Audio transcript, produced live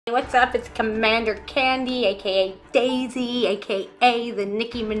What's up? It's Commander Candy, aka Daisy, aka the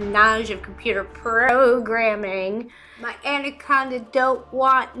Nicki Minaj of computer programming. My anaconda don't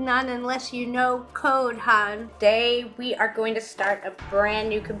want none unless you know code, hon. Today we are going to start a brand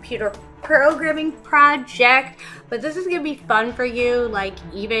new computer programming project, but this is going to be fun for you, like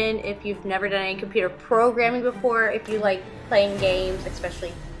even if you've never done any computer programming before, if you like playing games,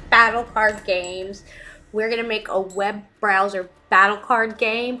 especially battle card games. We're going to make a web browser battle card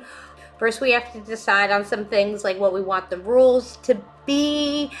game. First, we have to decide on some things like what we want the rules to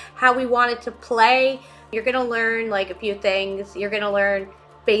be, how we want it to play. You're going to learn like a few things. You're going to learn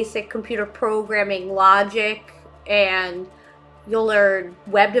basic computer programming logic, and you'll learn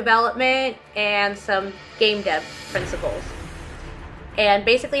web development and some game dev principles. And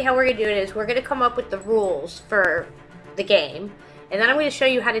basically how we're going to do it is we're going to come up with the rules for the game. And then I'm going to show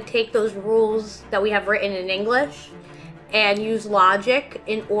you how to take those rules that we have written in English and use logic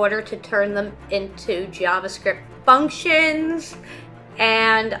in order to turn them into JavaScript functions.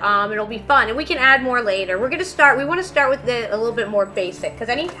 And it'll be fun. And we can add more later. We want to start with a little bit more basic, because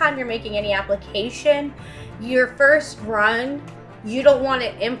anytime you're making any application, your first run, you don't want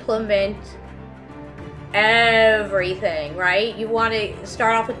to implement everything, right? You want to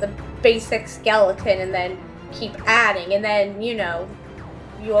start off with the basic skeleton and then keep adding, and then you know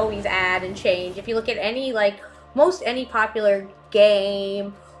you always add and change. If you look at any most any popular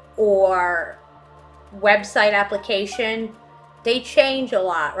game or website application, they change a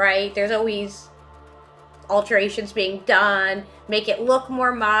lot, right? There's always alterations being done, make it look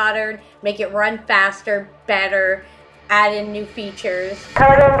more modern, make it run faster, better, add in new features.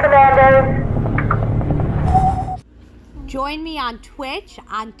 Paladin commanders. Join me on Twitch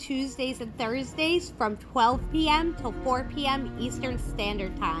on Tuesdays and Thursdays from 12 p.m. till 4 p.m. Eastern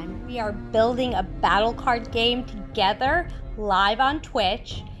Standard Time. We are building a battle card game together live on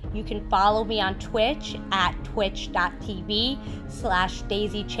Twitch. You can follow me on Twitch at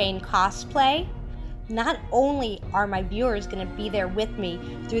twitch.tv/daisychaincosplay. Not only are my viewers going to be there with me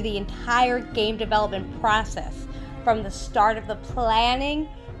through the entire game development process, from the start of the planning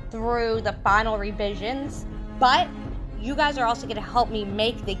through the final revisions, but you guys are also going to help me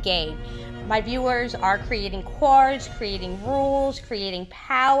make the game. My viewers are creating cards, creating rules, creating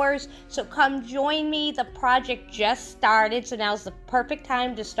powers. So come join me. The project just started, so now's the perfect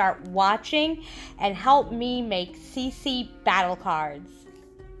time to start watching and help me make ccBattleCards.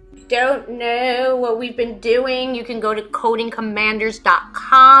 Don't know what we've been doing? You can go to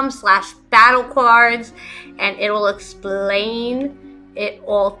codingcommanders.com/battlecards and it will explain it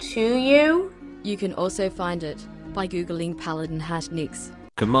all to you. You can also find it by googling Paladin Hatnix.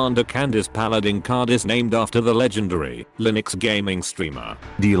 Commander Candy's Paladin card is named after the legendary Linux gaming streamer.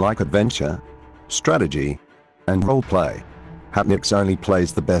 Do you like adventure, strategy, and roleplay? Hatnix only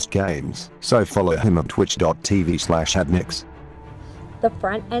plays the best games, so follow him at twitch.tv/Hatnix. The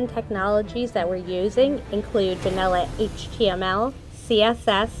front-end technologies that we're using include vanilla HTML,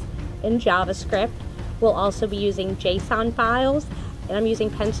 CSS, and JavaScript. We'll also be using JSON files, and I'm using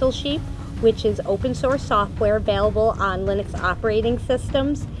Pencil Sheet, which is open source software available on Linux operating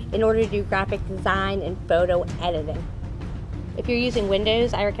systems in order to do graphic design and photo editing. If you're using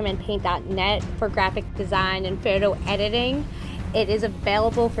Windows, I recommend Paint.net for graphic design and photo editing. It is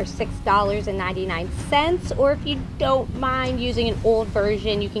available for $6.99, or if you don't mind using an old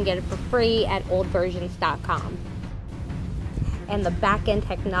version, you can get it for free at oldversions.com. And the back-end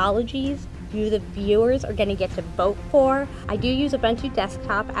technologies you, the viewers, are going to get to vote for. I do use Ubuntu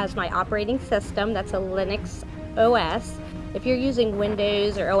desktop as my operating system. That's a Linux OS. If you're using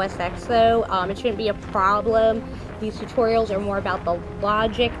Windows or OS X though, it shouldn't be a problem. These tutorials are more about the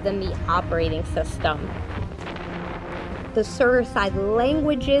logic than the operating system. The server-side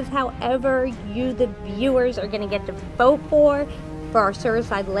languages, however, you, the viewers, are going to get to vote for. For our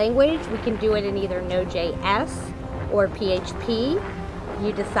server-side language, we can do it in either Node.js or PHP.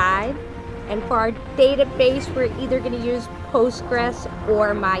 You decide. And for our database, we're either going to use Postgres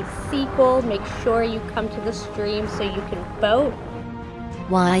or MySQL. Make sure you come to the stream so you can vote.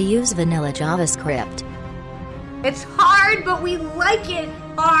 Why use vanilla JavaScript? It's hard, but we like it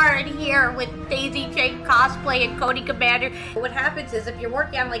hard here with Daisy Chain Cosplay and Coding Commander. What happens is if you're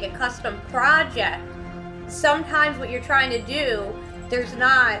working on like a custom project, sometimes what you're trying to do, there's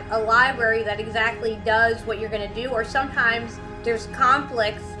not a library that exactly does what you're going to do, or sometimes there's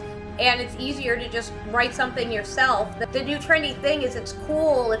conflicts and it's easier to just write something yourself. The new trendy thing is it's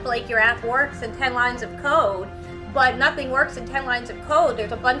cool if like your app works in 10 lines of code, but nothing works in 10 lines of code.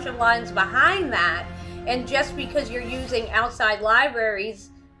 There's a bunch of lines behind that, and just because you're using outside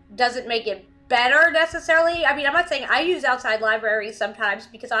libraries doesn't make it better necessarily. I mean, I'm not saying I use outside libraries sometimes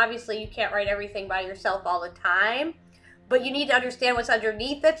because obviously you can't write everything by yourself all the time, but you need to understand what's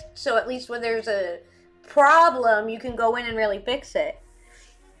underneath it, so at least when there's a problem, you can go in and really fix it.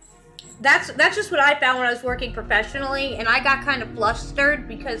 That's just what I found when I was working professionally, and I got kind of flustered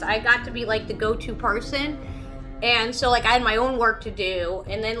because I got to be like the go-to person, and so like I had my own work to do,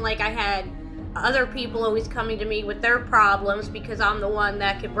 and then like I had other people always coming to me with their problems because I'm the one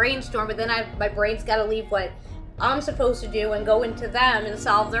that could brainstorm, but then my brain's got to leave what I'm supposed to do and go into them and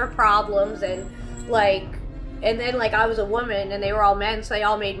solve their problems, and then like I was a woman and they were all men, so they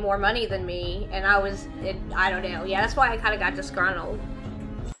all made more money than me, and I don't know. Yeah, that's why I kind of got disgruntled.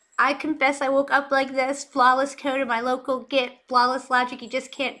 I confess I woke up like this. Flawless code in my local Git. Flawless logic you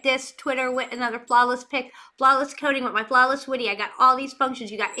just can't diss. Twitter with another flawless pick. Flawless coding with my flawless witty. I got all these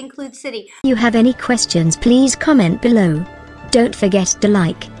functions. You got include city. If you have any questions, please comment below. Don't forget to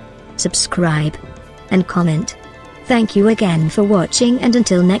like, subscribe, and comment. Thank you again for watching, and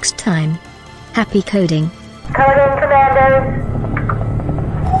until next time, happy coding. Coding, Commanders.